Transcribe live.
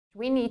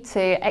We need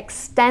to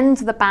extend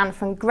the ban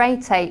from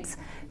great apes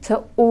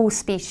to all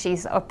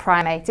species of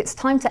primate. It's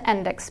time to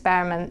end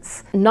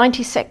experiments.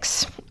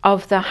 96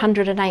 of the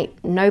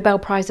 108 Nobel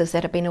Prizes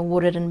that have been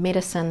awarded in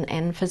medicine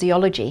and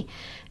physiology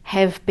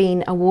have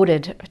been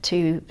awarded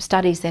to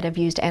studies that have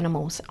used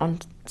animals on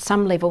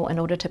some level in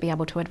order to be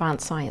able to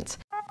advance science.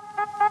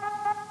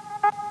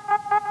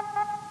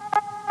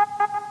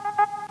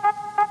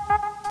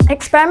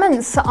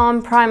 Experiments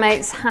on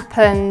primates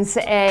happens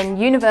in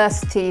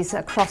universities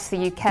across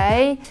the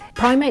UK.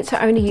 Primates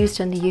are only used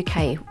in the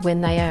UK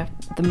when they are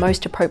the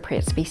most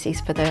appropriate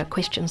species for the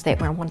questions that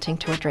we're wanting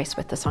to address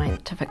with the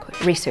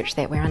scientific research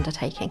that we're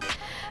undertaking.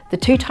 The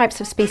two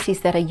types of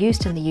species that are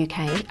used in the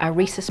UK are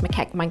rhesus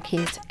macaque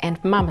monkeys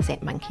and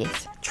marmoset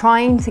monkeys.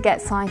 Trying to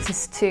get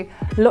scientists to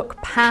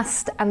look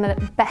past and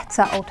at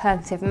better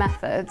alternative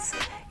methods,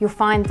 you'll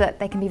find that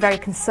they can be very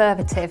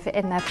conservative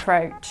in their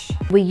approach.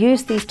 We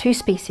use these two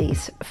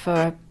species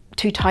for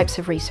two types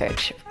of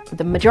research.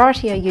 The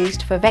majority are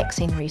used for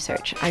vaccine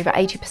research. Over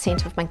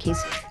 80% of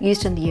monkeys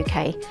used in the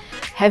UK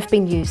have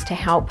been used to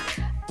help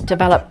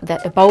develop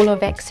the Ebola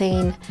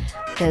vaccine,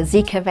 the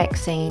Zika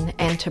vaccine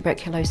and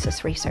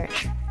tuberculosis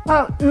research.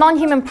 Well,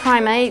 non-human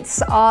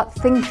primates are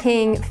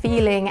thinking,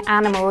 feeling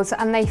animals,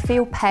 and they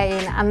feel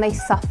pain and they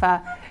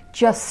suffer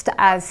just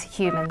as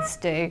humans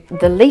do.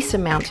 The least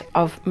amount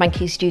of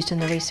monkeys used in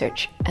the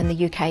research in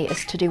the UK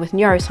is to do with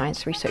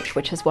neuroscience research,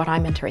 which is what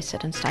I'm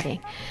interested in studying.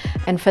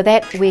 And for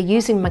that we're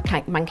using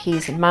macaque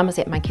monkeys and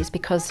marmoset monkeys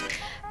because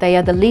they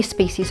are the least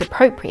species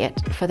appropriate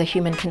for the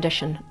human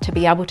condition to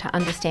be able to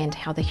understand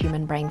how the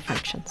human brain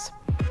functions.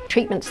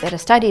 Treatments that are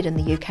studied in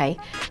the UK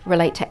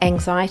relate to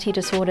anxiety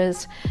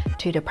disorders,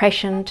 to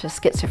depression, to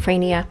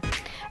schizophrenia,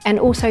 and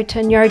also to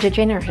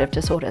neurodegenerative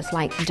disorders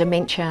like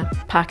dementia,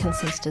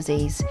 Parkinson's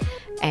disease,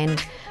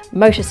 and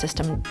motor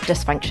system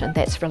dysfunction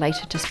that's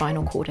related to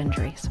spinal cord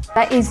injuries.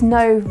 There is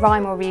no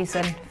rhyme or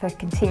reason for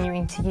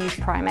continuing to use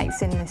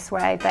primates in this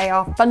way. They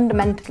are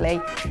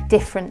fundamentally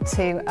different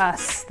to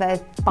us.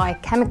 There's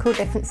biochemical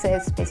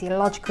differences,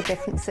 physiological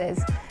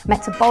differences,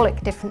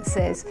 metabolic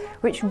differences,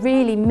 which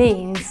really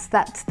means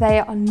that they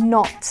are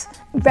not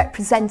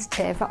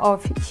representative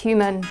of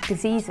human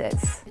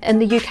diseases. In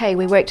the UK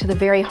we work to the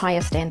very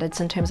highest standards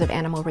in terms of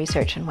animal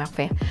research and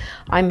welfare.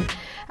 I'm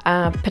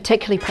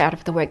particularly proud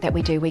of the work that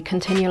we do. We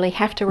continually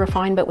have to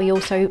refine, but we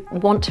also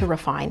want to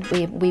refine.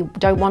 We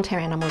don't want our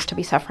animals to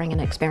be suffering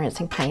and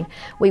experiencing pain.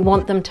 We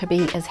want them to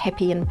be as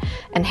happy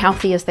and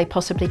healthy as they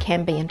possibly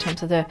can be in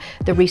terms of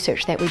the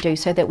research that we do,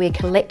 so that we're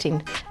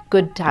collecting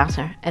good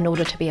data in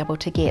order to be able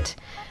to get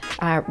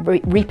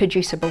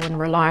reproducible and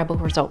reliable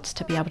results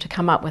to be able to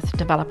come up with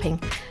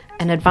developing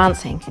and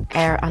advancing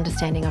our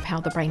understanding of how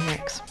the brain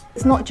works.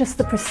 It's not just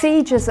the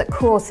procedures that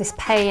cause this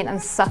pain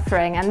and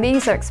suffering, and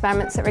these are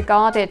experiments that are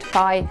regarded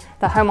by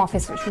the Home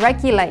Office, which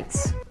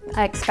regulates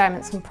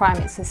experiments on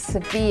primates, as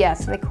severe,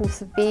 so they call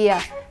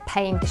severe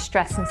pain,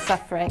 distress and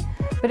suffering.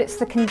 But it's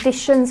the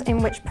conditions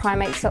in which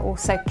primates are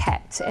also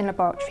kept in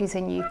laboratories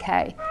in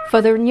UK.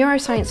 For the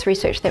neuroscience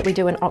research that we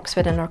do in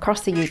Oxford and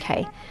across the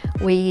UK,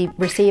 we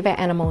receive our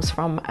animals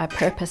from a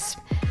purpose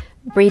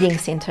breeding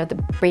centre, the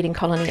breeding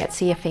colony at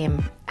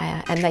CFM,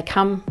 and they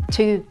come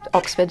to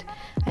Oxford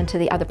and to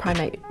the other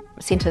primate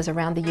centres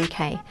around the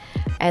UK,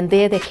 and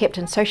there they're kept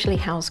in socially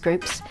housed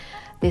groups.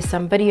 There's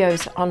some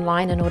videos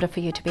online in order for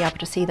you to be able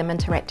to see them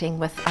interacting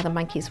with other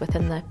monkeys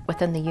within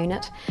the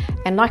unit.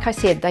 And like I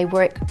said, they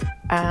work,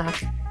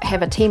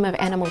 have a team of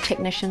animal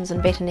technicians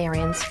and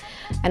veterinarians,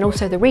 and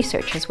also the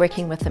researchers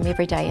working with them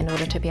every day in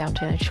order to be able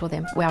to ensure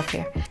their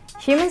welfare.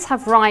 Humans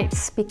have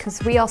rights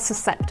because we are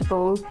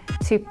susceptible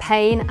to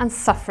pain and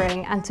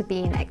suffering and to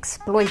being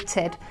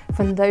exploited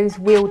from those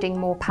wielding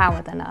more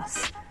power than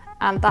us.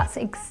 And that's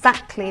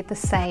exactly the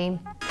same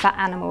for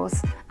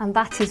animals. And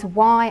that is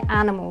why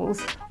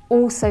animals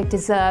also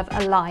deserve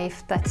a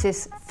life that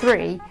is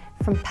free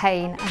from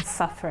pain and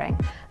suffering.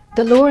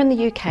 The law in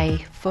the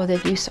UK for the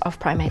use of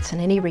primates in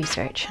any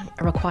research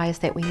requires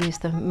that we use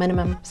the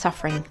minimum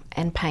suffering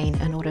and pain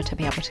in order to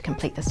be able to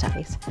complete the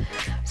studies.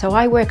 So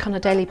I work on a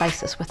daily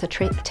basis with a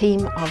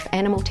team of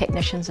animal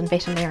technicians and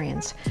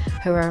veterinarians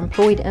who are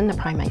employed in the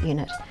primate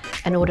unit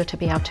in order to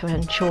be able to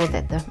ensure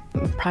that the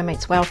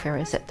primate's welfare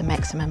is at the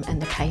maximum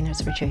and the pain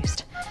is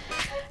reduced.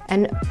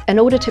 And in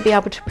order to be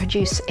able to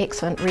produce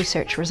excellent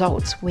research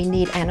results, we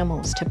need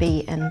animals to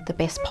be in the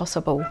best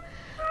possible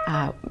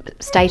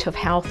state of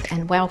health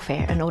and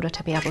welfare in order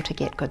to be able to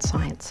get good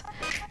science.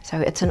 So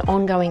it's an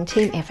ongoing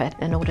team effort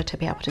in order to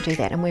be able to do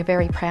that, and we're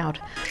very proud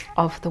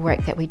of the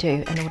work that we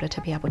do in order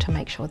to be able to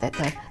make sure that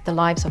the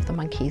lives of the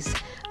monkeys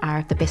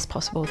are the best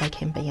possible they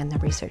can be in the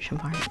research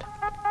environment.